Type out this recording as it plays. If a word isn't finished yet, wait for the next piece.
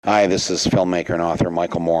Hi, this is filmmaker and author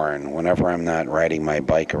Michael Morin. Whenever I'm not riding my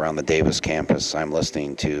bike around the Davis campus, I'm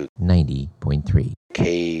listening to 90.3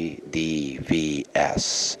 KDVS,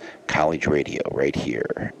 College Radio, right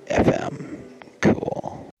here, FM.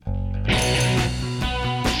 Cool.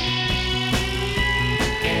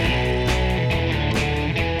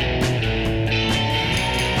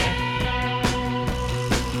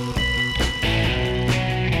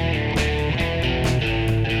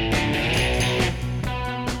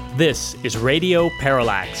 This is Radio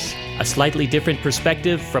Parallax, a slightly different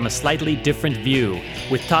perspective from a slightly different view,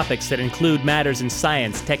 with topics that include matters in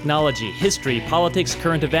science, technology, history, politics,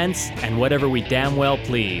 current events, and whatever we damn well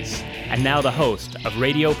please. And now the host of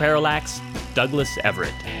Radio Parallax, Douglas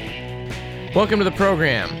Everett. Welcome to the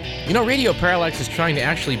program. You know, Radio Parallax is trying to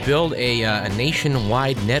actually build a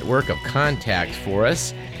nationwide network of contacts for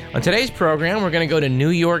us. On today's program, we're going to go to New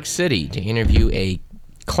York City to interview a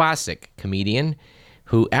classic comedian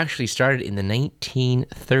who actually started in the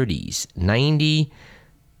 1930s,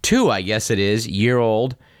 92, I guess it is, year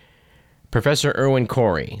old, Professor Irwin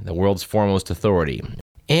Corey, the world's foremost authority.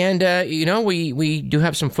 And, we do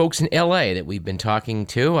have some folks in L.A. that we've been talking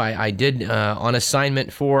to. I did, on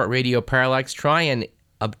assignment for Radio Parallax, try and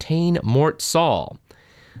obtain Mort Sahl,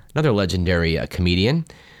 another legendary comedian.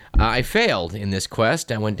 I failed in this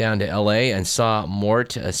quest. I went down to L.A. and saw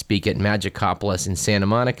Mort speak at Magicopolis in Santa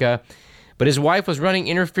Monica. But his wife was running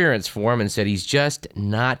interference for him and said he's just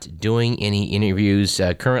not doing any interviews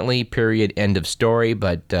currently, period, end of story.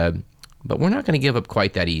 But we're not going to give up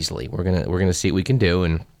quite that easily. We're gonna see what we can do.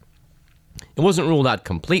 And it wasn't ruled out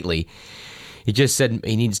completely. He just said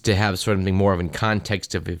he needs to have sort of more of in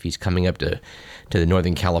context of if he's coming up to the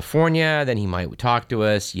Northern California, then he might talk to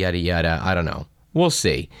us, yada, yada. I don't know. We'll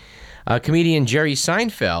see. Comedian Jerry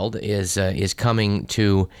Seinfeld is coming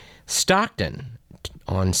to Stockton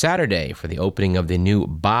on Saturday for the opening of the new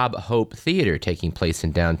Bob Hope Theater taking place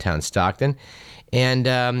in downtown Stockton. And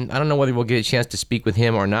I don't know whether we'll get a chance to speak with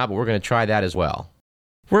him or not, but we're going to try that as well.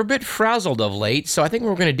 We're a bit frazzled of late, so I think what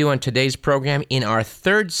we're going to do on today's program, in our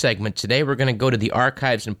third segment today, we're going to go to the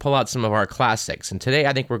archives and pull out some of our classics. And today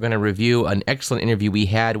I think we're going to review an excellent interview we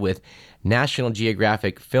had with National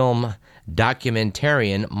Geographic film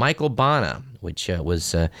documentarian Michael Bana, which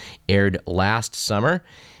was aired last summer.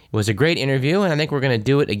 It was a great interview, and I think we're going to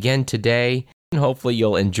do it again today. And hopefully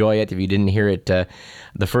you'll enjoy it if you didn't hear it the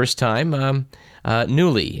first time,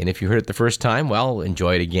 newly. And if you heard it the first time, well,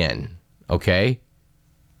 enjoy it again, okay?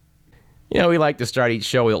 You know, we like to start each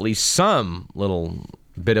show with at least some little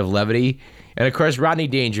bit of levity. And, of course, Rodney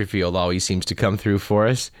Dangerfield always seems to come through for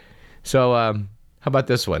us. So, how about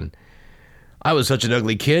this one? I was such an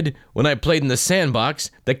ugly kid. When I played in the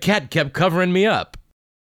sandbox, the cat kept covering me up.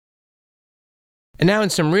 And now in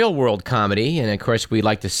some real-world comedy, and of course we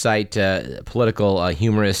like to cite political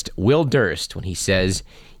humorist Will Durst when he says,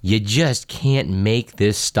 "You just can't make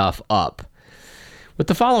this stuff up." With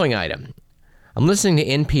the following item, I'm listening to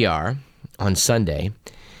NPR on Sunday,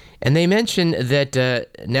 and they mention that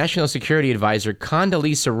National Security Advisor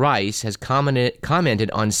Condoleezza Rice has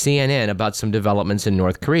commented on CNN about some developments in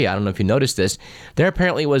North Korea. I don't know if you noticed this. There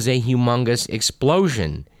apparently was a humongous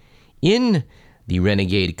explosion in the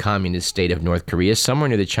renegade communist state of North Korea, somewhere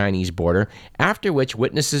near the Chinese border, after which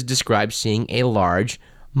witnesses described seeing a large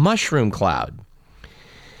mushroom cloud.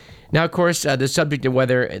 Now, of course, the subject of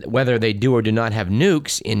whether they do or do not have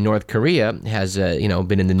nukes in North Korea has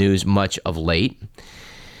been in the news much of late.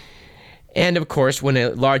 And, of course, when a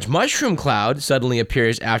large mushroom cloud suddenly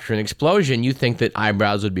appears after an explosion, you think that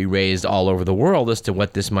eyebrows would be raised all over the world as to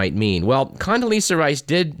what this might mean. Well, Condoleezza Rice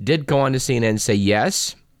did go on to CNN and say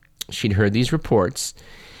yes, she'd heard these reports,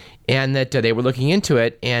 and that they were looking into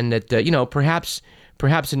it, and that, perhaps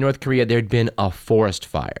in North Korea there'd been a forest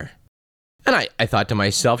fire. And I thought to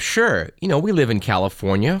myself, sure, we live in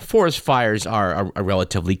California. Forest fires are a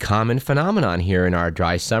relatively common phenomenon here in our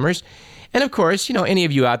dry summers. And of course, any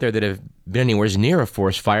of you out there that have been anywhere near a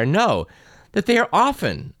forest fire know that they are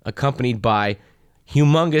often accompanied by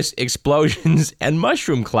humongous explosions and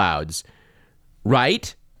mushroom clouds,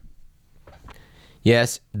 right?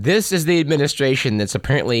 Yes, this is the administration that's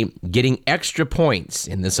apparently getting extra points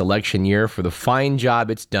in this election year for the fine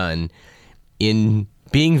job it's done in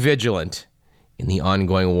being vigilant in the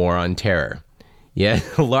ongoing war on terror. Yeah,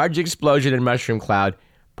 a large explosion and mushroom cloud,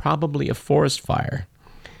 probably a forest fire.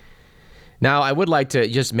 Now, I would like to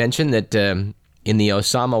just mention that in the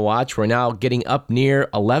Osama watch, we're now getting up near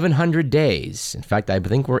 1,100 days. In fact, I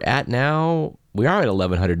think we are at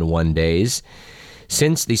 1,101 days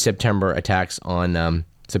since the September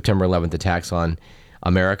 11th attacks on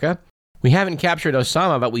America. We haven't captured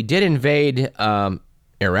Osama, but we did invade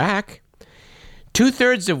Iraq.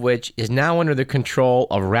 2/3 of which is now under the control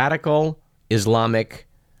of radical Islamic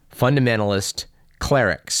fundamentalist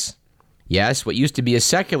clerics. Yes, what used to be a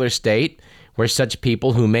secular state, where such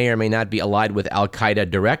people who may or may not be allied with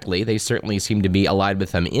al-Qaeda directly, they certainly seem to be allied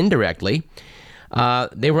with them indirectly,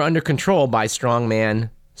 they were under control by strongman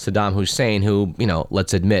Saddam Hussein, who,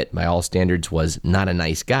 let's admit, by all standards, was not a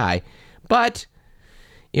nice guy. But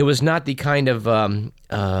it was not the kind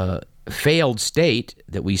of failed state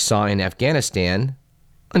that we saw in Afghanistan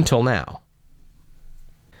until now.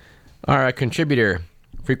 Our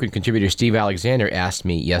frequent contributor Steve Alexander asked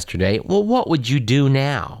me yesterday, well, what would you do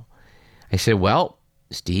now? I said, well,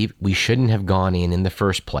 Steve, we shouldn't have gone in the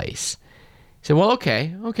first place. He said, well,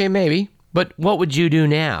 okay, maybe, but what would you do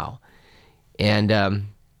now? And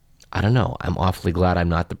I don't know. I'm awfully glad I'm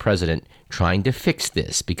not the president trying to fix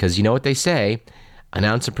this, because you know what they say, an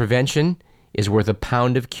ounce of prevention is worth a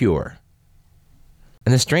pound of cure.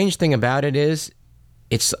 And the strange thing about it is,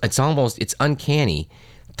 it's uncanny.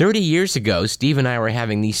 30 years ago, Steve and I were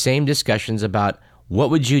having these same discussions about what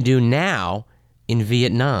would you do now in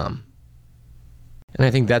Vietnam. And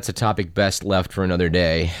I think that's a topic best left for another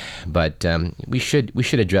day, but we should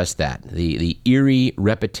address that, the eerie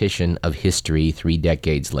repetition of history 3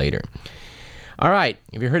 decades later. All right,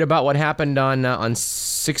 have you heard about what happened on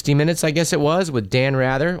 60 Minutes, I guess it was, with Dan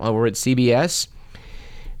Rather over at CBS?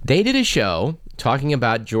 They did a show talking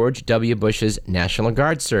about George W. Bush's National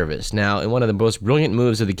Guard service. Now, in one of the most brilliant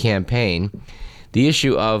moves of the campaign, the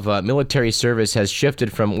issue of military service has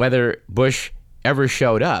shifted from whether Bush ever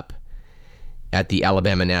showed up at the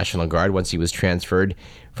Alabama National Guard once he was transferred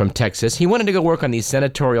from Texas. He wanted to go work on the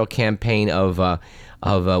senatorial campaign of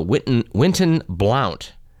Winton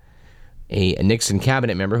Blount, a Nixon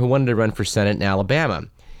cabinet member who wanted to run for Senate in Alabama.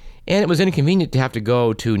 And it was inconvenient to have to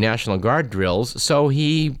go to National Guard drills, so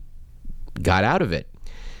he got out of it.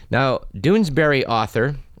 Now, Doonesbury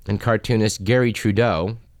author and cartoonist Gary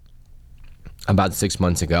Trudeau, about 6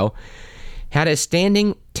 months ago, had a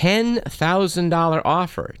standing $10,000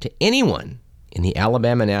 offer to anyone in the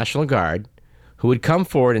Alabama National Guard who would come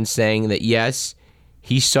forward and saying that, yes,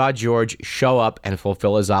 he saw George show up and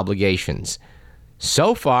fulfill his obligations.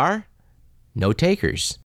 So far, no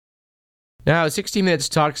takers. Now, 60 Minutes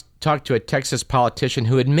talked to a Texas politician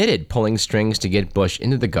who admitted pulling strings to get Bush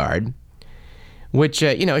into the Guard, which,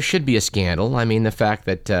 should be a scandal. I mean, the fact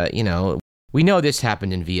that, we know this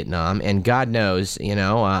happened in Vietnam, and God knows,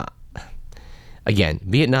 again,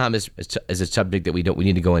 Vietnam is a subject that we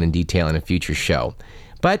need to go in detail in a future show.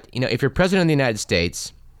 But, if you're president of the United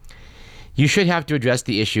States, you should have to address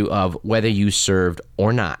the issue of whether you served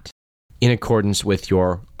or not in accordance with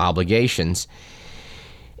your obligations.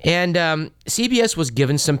 And CBS was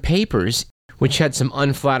given some papers which had some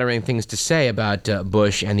unflattering things to say about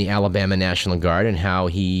Bush and the Alabama National Guard and how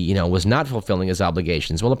he, was not fulfilling his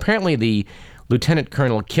obligations. Well, apparently the Lieutenant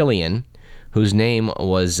Colonel Killian, whose name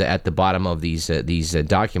was at the bottom of these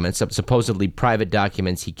documents, supposedly private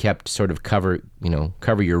documents he kept sort of cover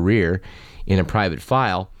your rear in a private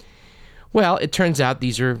file. Well, it turns out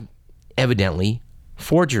these are evidently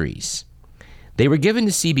forgeries. They were given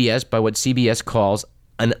to CBS by what CBS calls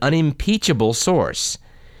an unimpeachable source.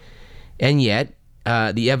 And yet,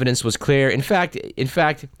 the evidence was clear. In fact,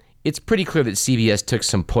 it's pretty clear that CBS took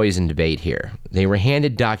some poisoned bait here. They were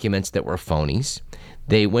handed documents that were phonies.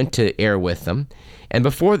 They went to air with them. And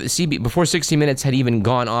before 60 Minutes had even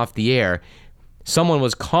gone off the air, someone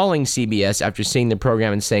was calling CBS after seeing the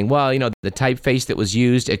program and saying, well, the typeface that was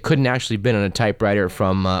used, it couldn't actually have been on a typewriter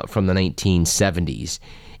from the 1970s.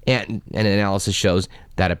 And an analysis shows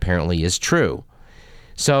that apparently is true.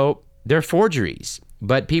 So they're forgeries,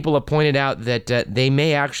 but people have pointed out that they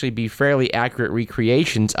may actually be fairly accurate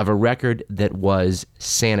recreations of a record that was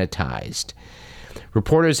sanitized.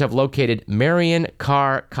 Reporters have located Marion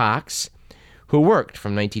Carr Cox, who worked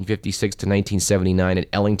from 1956 to 1979 at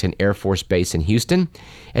Ellington Air Force Base in Houston,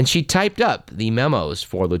 and she typed up the memos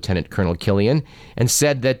for Lieutenant Colonel Killian and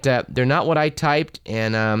said that they're not what I typed,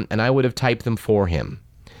 and I would have typed them for him.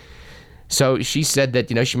 So she said that,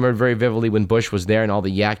 she remembered very vividly when Bush was there and all the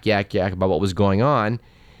yak about what was going on,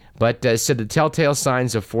 but said the telltale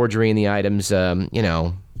signs of forgery in the items,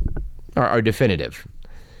 are definitive.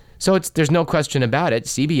 So there's no question about it.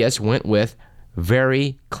 CBS went with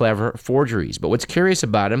very clever forgeries. But what's curious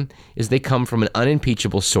about them is they come from an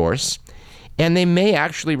unimpeachable source, and they may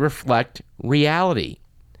actually reflect reality.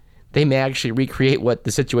 They may actually recreate what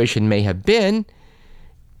the situation may have been,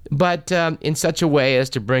 but in such a way as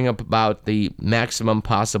to bring about the maximum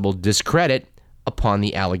possible discredit upon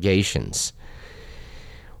the allegations.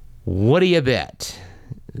 What do you bet?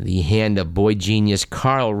 the hand of boy genius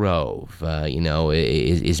Karl Rove,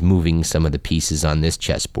 is moving some of the pieces on this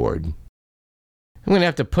chessboard. I'm going to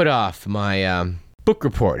have to put off my book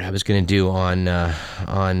report I was going to do on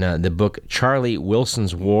the book Charlie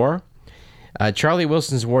Wilson's War. Charlie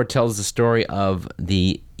Wilson's War tells the story of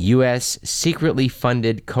the U.S. secretly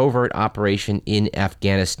funded covert operation in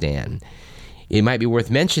Afghanistan. It might be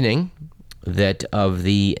worth mentioning that of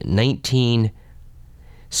the 19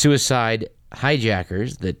 suicide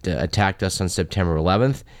hijackers that attacked us on September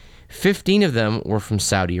 11th, 15 of them were from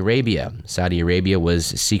Saudi Arabia. Saudi Arabia was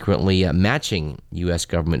secretly matching U.S.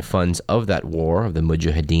 government funds of that war, of the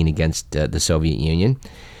Mujahideen against the Soviet Union.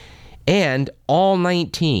 And all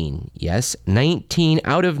 19, yes, 19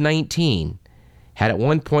 out of 19, had at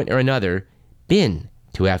one point or another been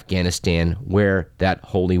to Afghanistan where that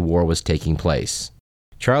holy war was taking place.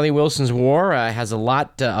 Charlie Wilson's War has a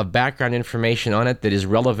lot of background information on it that is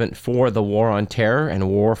relevant for the war on terror and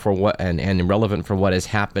relevant for what has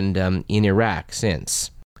happened in Iraq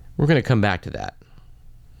since. We're going to come back to that.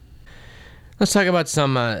 Let's talk about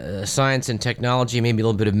some science and technology, maybe a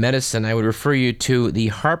little bit of medicine. I would refer you to the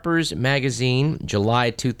Harper's Magazine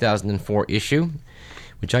July 2004 issue,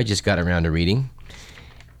 which I just got around to reading.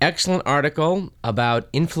 Excellent article about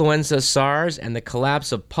influenza, SARS, and the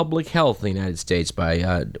collapse of public health in the United States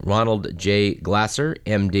by Ronald J. Glasser,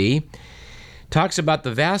 MD. Talks about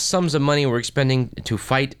the vast sums of money we're expending to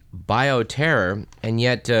fight bioterror, and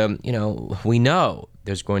yet, we know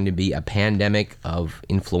there's going to be a pandemic of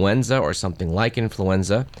influenza or something like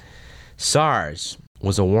influenza. SARS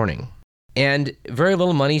was a warning. And very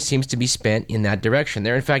little money seems to be spent in that direction.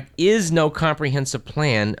 There, in fact, is no comprehensive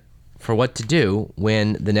plan for what to do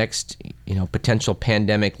when the next, potential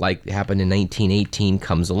pandemic like happened in 1918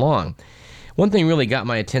 comes along. One thing really got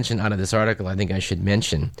my attention out of this article I think I should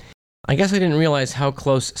mention. I guess I didn't realize how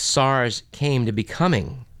close SARS came to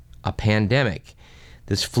becoming a pandemic.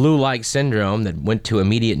 This flu-like syndrome that went to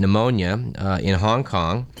immediate pneumonia in Hong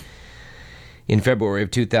Kong in February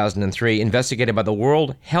of 2003, investigated by the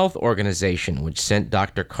World Health Organization, which sent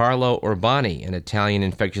Dr. Carlo Urbani, an Italian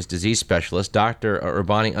infectious disease specialist. Dr.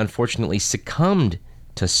 Urbani unfortunately succumbed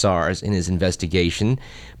to SARS in his investigation,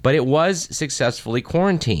 but it was successfully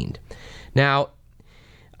quarantined. Now,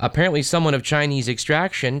 apparently someone of Chinese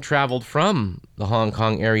extraction traveled from the Hong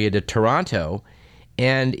Kong area to Toronto,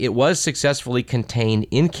 and it was successfully contained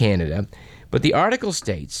in Canada. But the article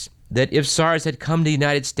states that if SARS had come to the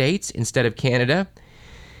United States instead of Canada,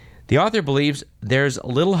 the author believes there's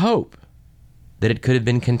little hope that it could have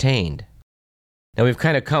been contained. Now, we've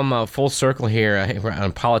kind of come full circle here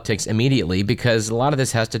on politics immediately because a lot of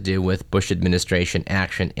this has to do with Bush administration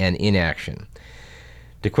action and inaction.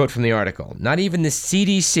 To quote from the article, not even the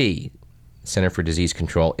CDC, Center for Disease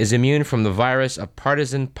Control, is immune from the virus of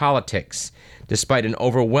partisan politics. Despite an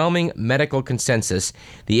overwhelming medical consensus,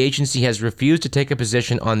 the agency has refused to take a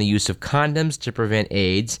position on the use of condoms to prevent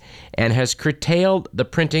AIDS and has curtailed the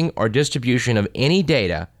printing or distribution of any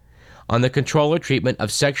data on the control or treatment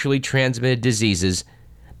of sexually transmitted diseases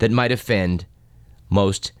that might offend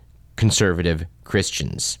most conservative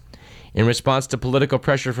Christians. In response to political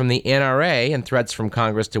pressure from the NRA and threats from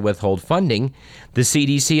Congress to withhold funding, the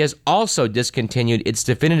CDC has also discontinued its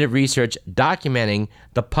definitive research documenting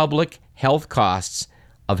the public health costs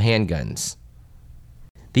of handguns.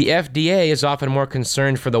 The FDA is often more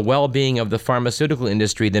concerned for the well-being of the pharmaceutical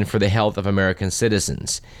industry than for the health of American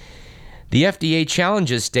citizens. The FDA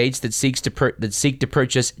challenges states that seek to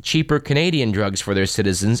purchase cheaper Canadian drugs for their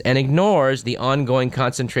citizens and ignores the ongoing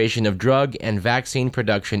concentration of drug and vaccine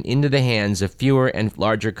production into the hands of fewer and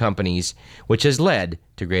larger companies, which has led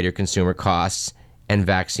to greater consumer costs and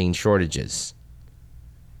vaccine shortages.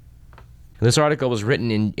 This article was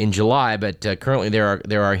written in July, but currently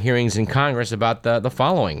there are hearings in Congress about the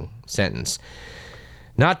following sentence.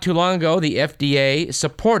 Not too long ago, the FDA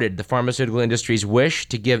supported the pharmaceutical industry's wish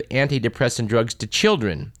to give antidepressant drugs to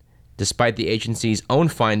children, despite the agency's own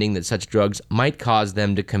finding that such drugs might cause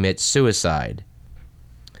them to commit suicide.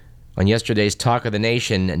 On yesterday's Talk of the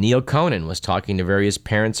Nation, Neil Conan was talking to various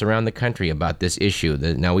parents around the country about this issue.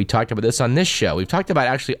 Now, we talked about this on this show. We've talked about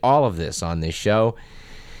actually all of this on this show.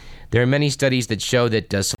 There are many studies that show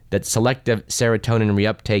that selective serotonin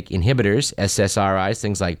reuptake inhibitors, SSRIs,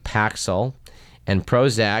 things like Paxil and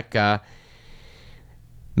Prozac,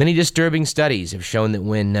 many disturbing studies have shown that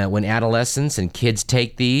when adolescents and kids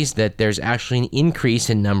take these, that there's actually an increase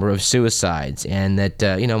in number of suicides, and that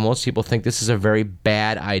most people think this is a very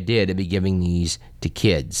bad idea to be giving these to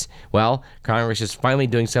kids. Well, Congress is finally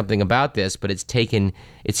doing something about this, but it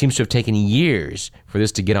seems to have taken years for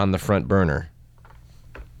this to get on the front burner.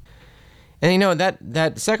 And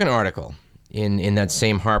that second article in that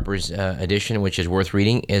same Harper's edition, which is worth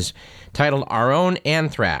reading, is titled Our Own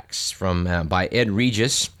Anthrax by Ed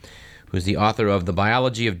Regis, who's the author of The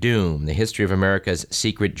Biology of Doom, The History of America's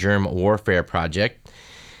Secret Germ Warfare Project.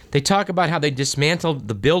 They talk about how they dismantled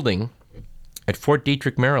the building at Fort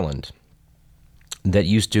Detrick, Maryland, that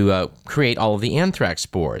used to create all of the anthrax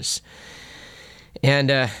spores.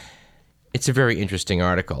 And it's a very interesting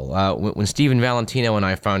article. When Stephen Valentino and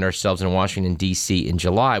I found ourselves in Washington, D.C. in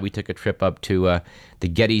July, we took a trip up to the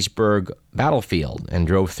Gettysburg battlefield and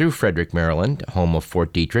drove through Frederick, Maryland, home of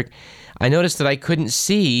Fort Detrick. I noticed that I couldn't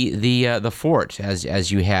see the fort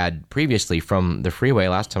as you had previously from the freeway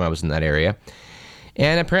last time I was in that area.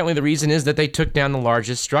 And apparently the reason is that they took down the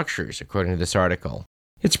largest structures, according to this article.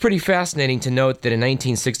 It's pretty fascinating to note that in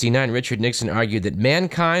 1969, Richard Nixon argued that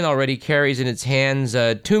mankind already carries in its hands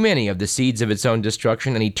too many of the seeds of its own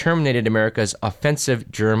destruction, and he terminated America's offensive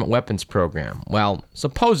germ weapons program. Well,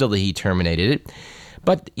 supposedly he terminated it,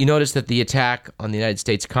 but you notice that the attack on the United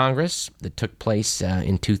States Congress that took place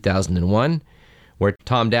in 2001, where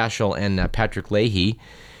Tom Daschle and Patrick Leahy,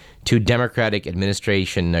 two Democratic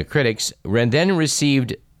administration critics, then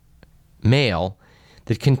received mail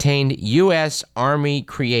that contained U.S.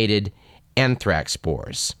 Army-created anthrax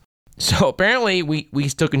spores. So apparently we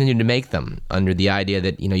still continue to make them under the idea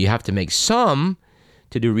that, you have to make some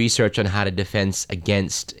to do research on how to defend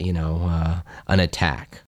against, an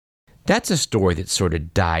attack. That's a story that sort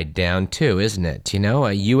of died down too, isn't it?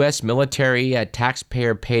 A U.S. military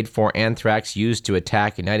taxpayer-paid-for anthrax used to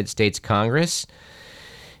attack United States Congress,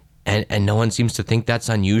 and no one seems to think that's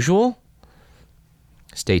unusual?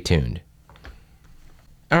 Stay tuned.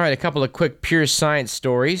 All right, a couple of quick pure science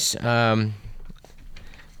stories. Current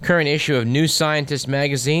issue of New Scientist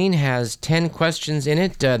magazine has 10 questions in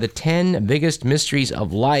it, the 10 biggest mysteries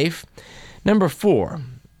of life. Number 4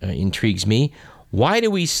 intrigues me. Why do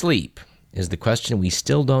we sleep is the question we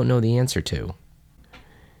still don't know the answer to.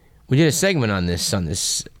 We did a segment on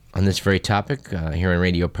this very topic here on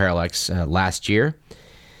Radio Parallax last year.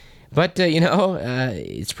 But,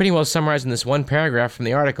 it's pretty well summarized in this one paragraph from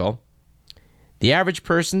the article. The average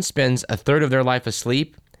person spends a third of their life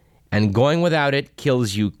asleep, and going without it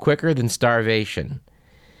kills you quicker than starvation.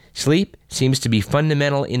 Sleep seems to be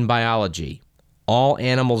fundamental in biology. All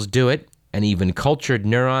animals do it, and even cultured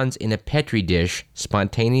neurons in a petri dish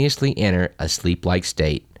spontaneously enter a sleep-like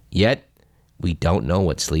state. Yet, we don't know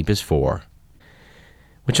what sleep is for.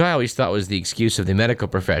 Which I always thought was the excuse of the medical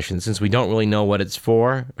profession. Since we don't really know what it's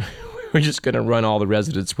for, we're just going to run all the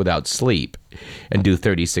residents without sleep and do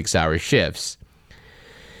 36-hour shifts.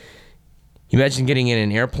 You imagine getting in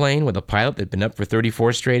an airplane with a pilot that'd been up for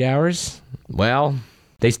 34 straight hours? Well,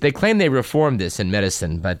 they claim they reformed this in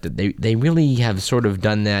medicine, but they really have sort of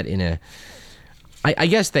done that in a... I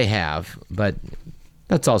guess they have, but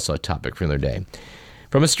that's also a topic for another day.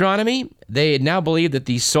 From astronomy, they now believe that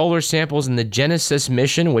the solar samples in the Genesis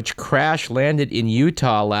mission, which crash-landed in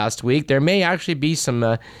Utah last week, there may actually be some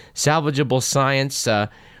salvageable science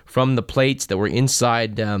from the plates that were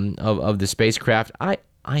inside of the spacecraft.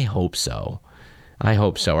 I hope so. I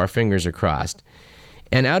hope so. Our fingers are crossed.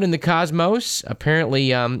 And out in the cosmos,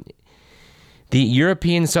 apparently the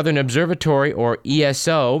European Southern Observatory, or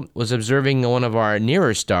ESO, was observing one of our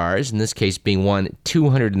nearer stars, in this case being one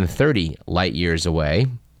 230 light years away.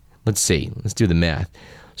 Let's see. Let's do the math.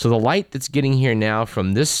 So the light that's getting here now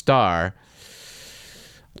from this star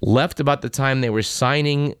left about the time they were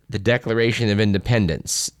signing the Declaration of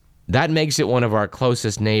Independence. That makes it one of our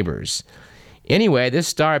closest neighbors. Anyway, this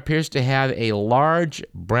star appears to have a large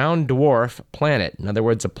brown dwarf planet. In other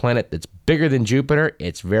words, a planet that's bigger than Jupiter.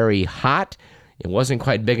 It's very hot. It wasn't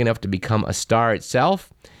quite big enough to become a star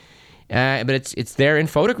itself, but it's there in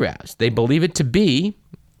photographs. They believe it to be,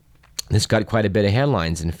 this got quite a bit of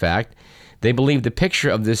headlines, in fact, they believe the picture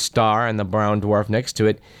of this star and the brown dwarf next to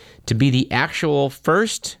it to be the actual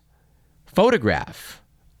first photograph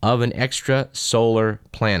of an extrasolar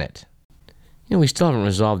planet. We still haven't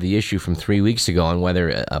resolved the issue from 3 weeks ago on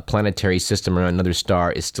whether a planetary system around another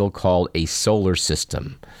star is still called a solar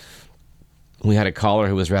system. We had a caller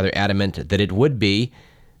who was rather adamant that it would be,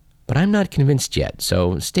 but I'm not convinced yet,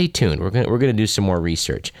 so stay tuned. We're going to do some more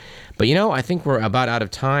research. But I think we're about out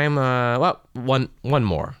of time. One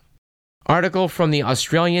more. Article from the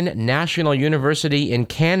Australian National University in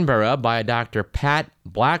Canberra by Dr. Pat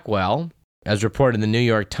Blackwell, as reported in the New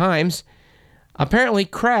York Times. Apparently,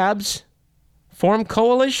 crabs form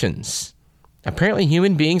coalitions. Apparently,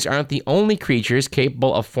 human beings aren't the only creatures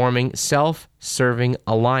capable of forming self-serving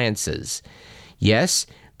alliances. Yes,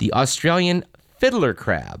 the Australian fiddler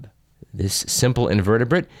crab, this simple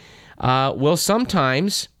invertebrate, will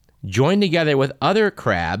sometimes join together with other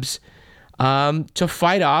crabs to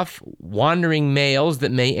fight off wandering males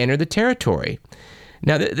that may enter the territory.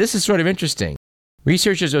 Now, this is sort of interesting.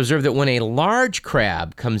 Researchers observe that when a large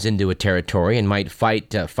crab comes into a territory and might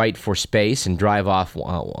fight for space and drive off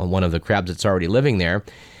one of the crabs that's already living there,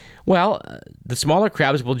 well, the smaller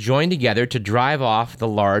crabs will join together to drive off the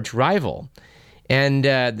large rival. And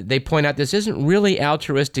they point out this isn't really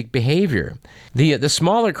altruistic behavior. The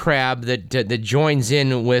smaller crab that joins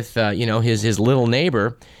in with his little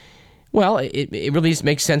neighbor, well, it really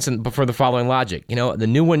makes sense for the following logic.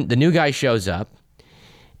 The new guy shows up.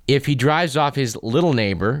 If he drives off his little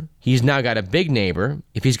neighbor, he's now got a big neighbor.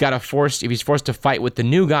 If he's forced to fight with the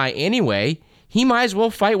new guy anyway, he might as well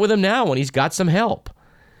fight with him now when he's got some help.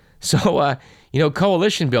 So,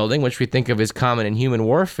 coalition building, which we think of as common in human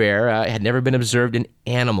warfare, had never been observed in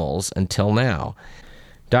animals until now.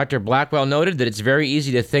 Dr. Blackwell noted that it's very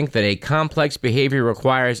easy to think that a complex behavior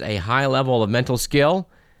requires a high level of mental skill,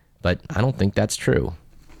 but I don't think that's true.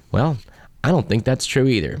 Well, I don't think that's true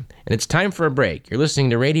either. And it's time for a break. You're listening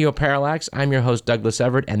to Radio Parallax. I'm your host, Douglas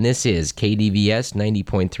Everett, and this is KDVS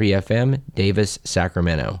 90.3 FM, Davis,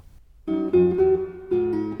 Sacramento.